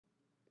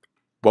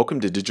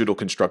Welcome to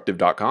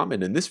digitalconstructive.com,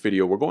 and in this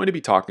video we're going to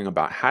be talking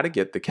about how to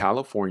get the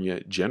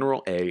California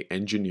General A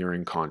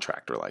Engineering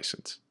Contractor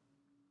license.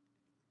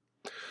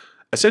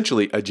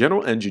 Essentially, a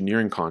general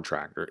engineering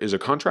contractor is a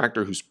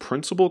contractor whose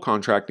principal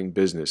contracting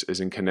business is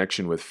in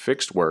connection with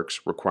fixed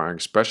works requiring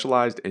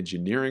specialized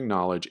engineering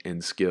knowledge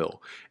and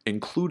skill,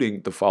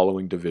 including the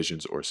following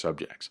divisions or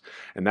subjects.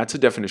 And that's a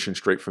definition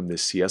straight from the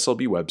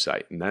CSLB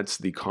website, and that's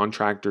the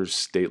Contractors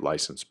State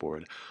License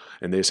Board.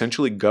 And they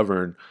essentially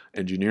govern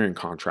engineering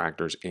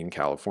contractors in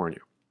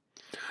California.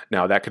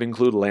 Now, that could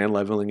include land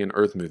leveling and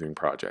earth moving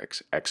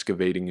projects,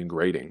 excavating and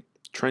grading,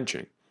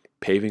 trenching,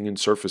 paving and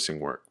surfacing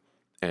work,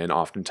 and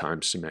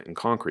oftentimes cement and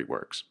concrete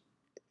works.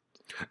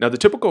 Now, the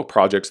typical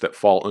projects that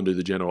fall under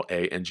the General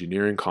A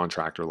Engineering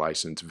Contractor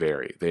license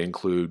vary. They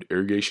include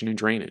irrigation and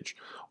drainage,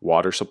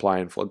 water supply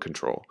and flood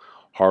control,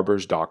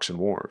 harbors, docks, and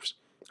wharves,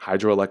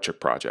 hydroelectric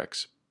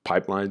projects,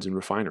 pipelines and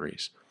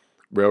refineries,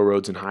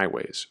 railroads and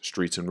highways,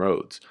 streets and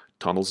roads,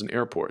 tunnels and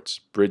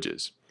airports,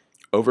 bridges,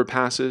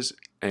 overpasses,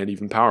 and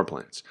even power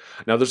plants.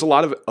 Now, there's a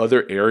lot of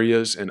other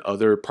areas and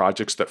other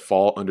projects that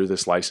fall under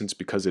this license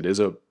because it is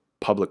a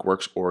public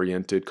works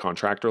oriented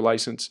contractor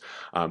license.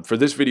 For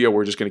this video,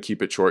 we're just going to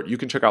keep it short. You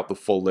can check out the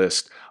full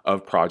list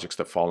of projects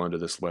that fall under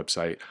this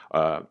website,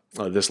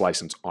 this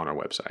license on our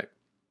website.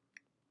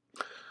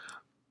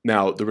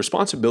 Now, the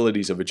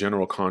responsibilities of a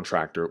general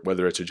contractor,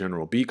 whether it's a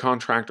General B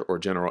contractor or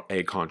General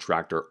A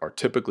contractor, are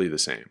typically the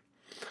same.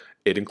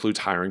 It includes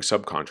hiring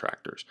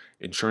subcontractors,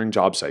 ensuring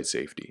job site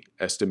safety,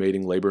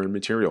 estimating labor and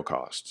material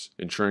costs,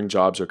 ensuring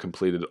jobs are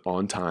completed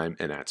on time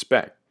and at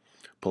spec,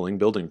 pulling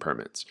building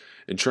permits,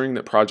 ensuring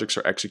that projects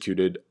are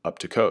executed up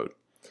to code,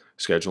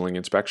 scheduling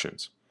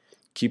inspections,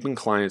 keeping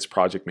clients,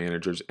 project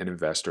managers, and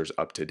investors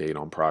up to date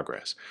on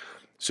progress.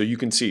 So you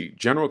can see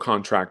general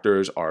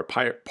contractors are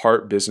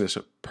part business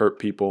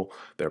people,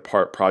 they're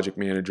part project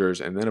managers,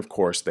 and then of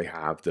course they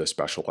have the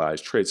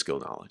specialized trade skill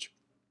knowledge.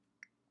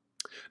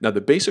 Now,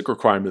 the basic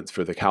requirements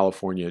for the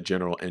California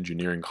General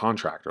Engineering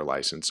Contractor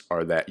license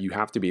are that you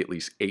have to be at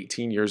least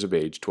 18 years of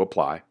age to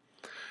apply.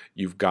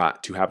 You've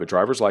got to have a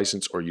driver's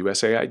license or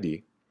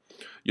USAID.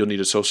 You'll need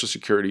a Social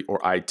Security or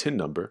ITIN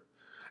number,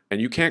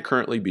 and you can't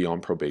currently be on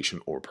probation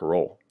or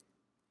parole.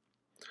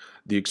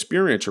 The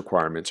experience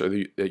requirements are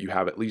that you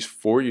have at least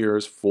 4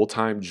 years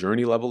full-time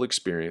journey level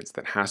experience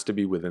that has to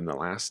be within the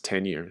last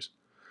 10 years.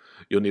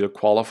 You'll need a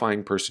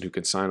qualifying person who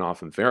can sign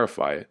off and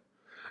verify it,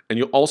 and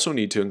you'll also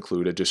need to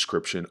include a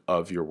description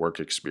of your work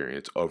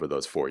experience over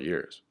those 4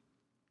 years.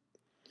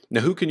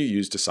 Now, who can you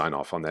use to sign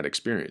off on that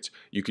experience?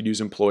 You could use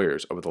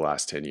employers over the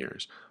last 10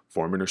 years,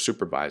 foremen or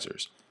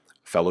supervisors,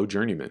 fellow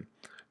journeymen,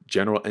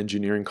 general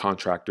engineering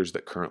contractors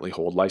that currently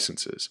hold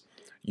licenses,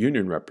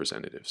 union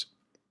representatives.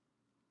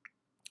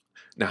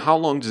 Now, how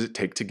long does it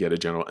take to get a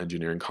general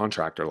engineering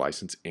contractor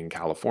license in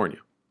California?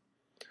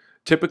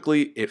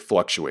 Typically, it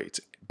fluctuates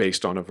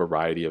based on a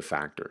variety of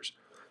factors.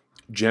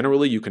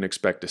 Generally, you can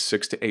expect a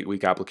 6 to 8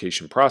 week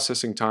application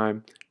processing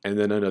time and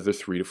then another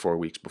 3 to 4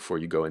 weeks before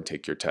you go and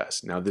take your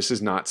test. Now, this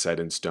is not set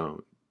in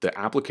stone. The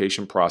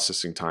application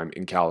processing time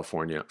in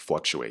California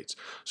fluctuates,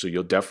 so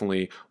you'll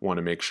definitely want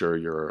to make sure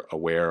you're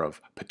aware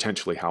of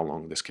potentially how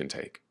long this can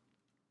take.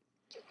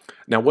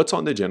 Now, what's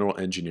on the General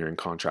Engineering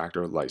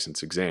Contractor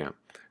License exam?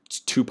 It's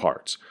 2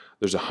 parts.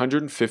 There's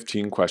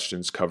 115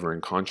 questions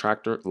covering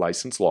contractor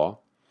license law.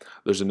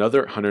 There's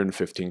another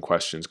 115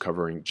 questions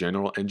covering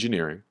general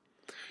engineering.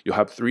 You'll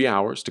have 3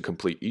 hours to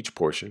complete each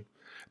portion.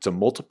 It's a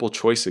multiple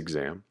choice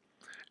exam,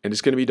 and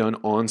it's going to be done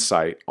on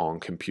site on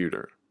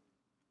computer.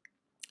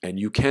 And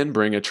you can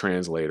bring a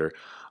translator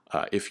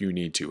if you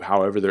need to.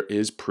 However, there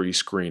is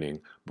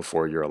pre-screening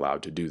before you're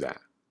allowed to do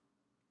that.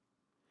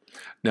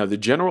 Now, the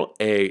General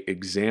A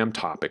exam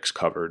topics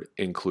covered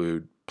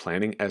include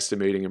planning,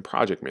 estimating, and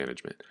project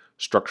management,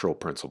 structural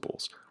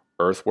principles,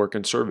 earthwork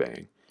and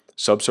surveying,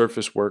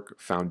 subsurface work,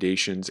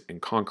 foundations,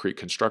 and concrete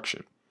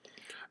construction,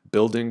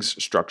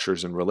 buildings,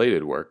 structures, and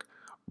related work,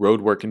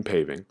 road work and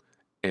paving,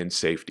 and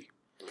safety.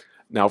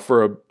 Now,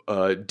 for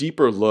a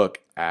deeper look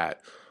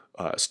at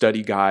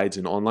study guides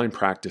and online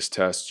practice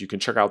tests, you can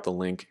check out the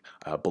link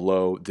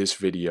below this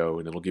video,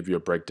 and it'll give you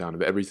a breakdown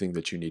of everything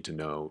that you need to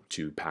know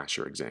to pass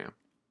your exam.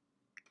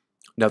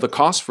 Now, the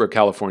costs for a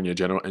California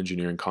General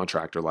Engineering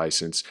Contractor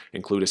license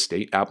include a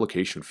state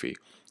application fee.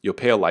 You'll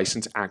pay a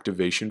license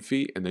activation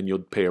fee, and then you'll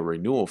pay a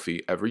renewal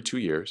fee every 2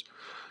 years.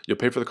 You'll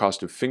pay for the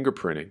cost of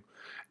fingerprinting,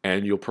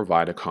 and you'll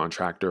provide a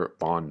contractor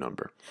bond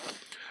number.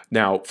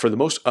 Now, for the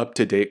most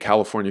up-to-date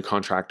California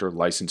contractor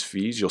license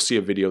fees, you'll see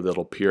a video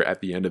that'll appear at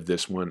the end of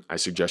this one. I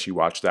suggest you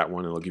watch that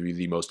one, and it'll give you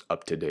the most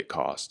up-to-date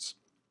costs.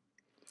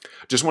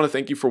 Just want to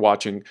thank you for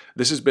watching.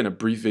 This has been a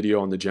brief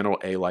video on the General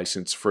A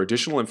license. For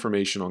additional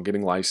information on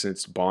getting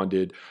licensed,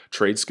 bonded,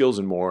 trade skills,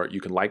 and more, you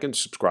can like and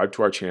subscribe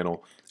to our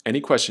channel. Any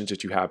questions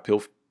that you have,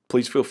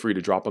 please feel free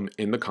to drop them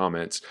in the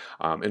comments.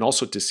 And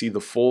also, to see the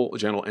full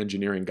general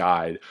engineering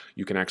guide,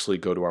 you can actually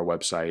go to our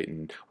website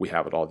and we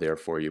have it all there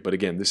for you. But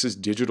again, this is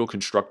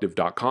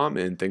digitalconstructive.com,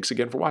 and thanks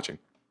again for watching.